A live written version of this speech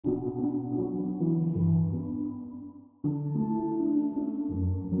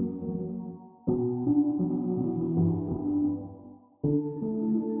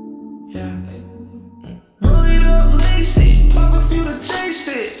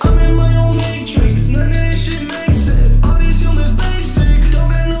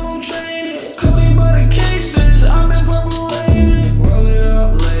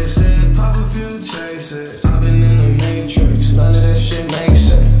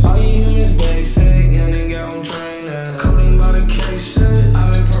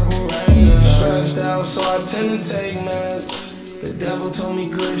Blanco told me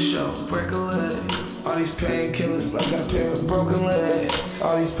good show, break a leg. All these painkillers like I pair a broken leg.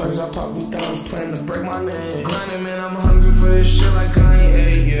 All these perks I pop me thumbs playing to break my neck. Grinding, man, I'm hungry for this shit like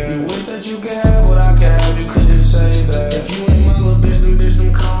Kanye, yeah. You wish that you could have what I could have, you could just say that. If you ain't my little bitch,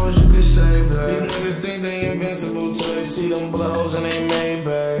 them calls, you could save that. These niggas think they invincible till they see them blows and they made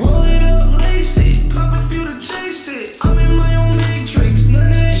back. Roll it up, lace it, pop a few to chase it. I'm in my own matrix, none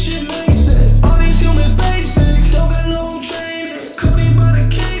of that shit makes sense. All these humans basic, don't got no training. Cody by the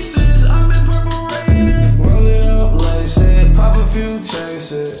cases, I've been purple rated. Roll it up, lace it, pop a few,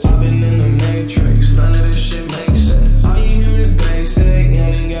 chase it. I've been in the matrix, none of this shit makes sense. All you humans basic, you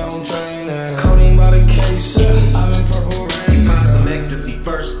ain't got no training. Cody by the cases, I've been purple rated. You pop some ecstasy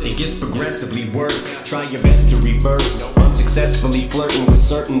first, it gets progressively worse. Try your best to reverse, unsuccessfully flirting with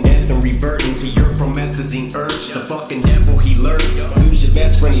certain deaths and reverting to your promethazine urge. The fucking devil, he lurks. Lose your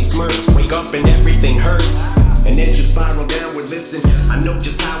best friend, he smirks. Wake up and everything hurts, and then you spiral downward. Listen, I know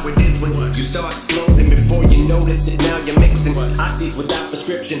just how it is when you start slowing. Before you notice it, now you're mixing oxys without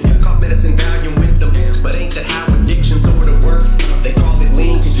prescription. Call medicine value with them, but ain't that how addiction sorta works? They call it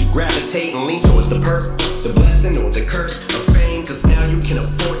lean cause you gravitate and lean towards the perk, the blessing or the curse of fame, cause now you can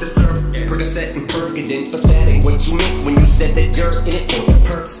afford to serve. Percocet and Percodent, but that ain't what you meant when you said that you're in it for the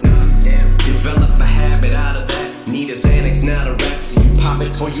perks. Develop a habit out of that. Need a Xanax, not a rap, so you pop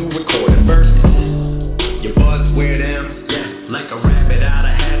it before you record a verse. Your buzz wear down, yeah, like a rabbit out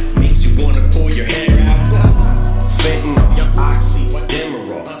of hat. Makes you wanna pull your hair out. Fentanyl, your oxy,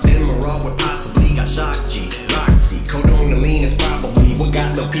 Demerol with possibly got shock G, Roxy, Codonaline is probably what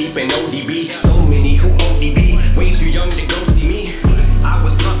got no peep and ODB. So many who ODB, way too young to go see me. I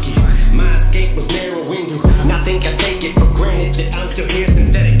was lucky, my escape was narrow window. Now I think I take it for granted that I'm still here.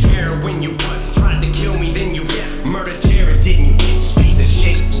 Synthetic heroin, you tried to kill me, then you murdered Jared, didn't you? Piece of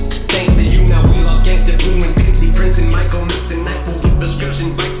shit. Thanks to you, now we lost gangsta blue and Pepsi, Prince and Michael mixing Apple with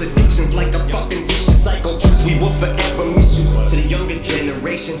prescription vice addictions like a fucking vicious cycle. We will forever miss you. To the younger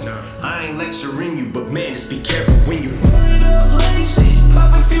generation, I ain't lecturing you, but man, just be careful when you roll it up, lace it,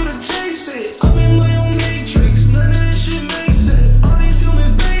 pop a few to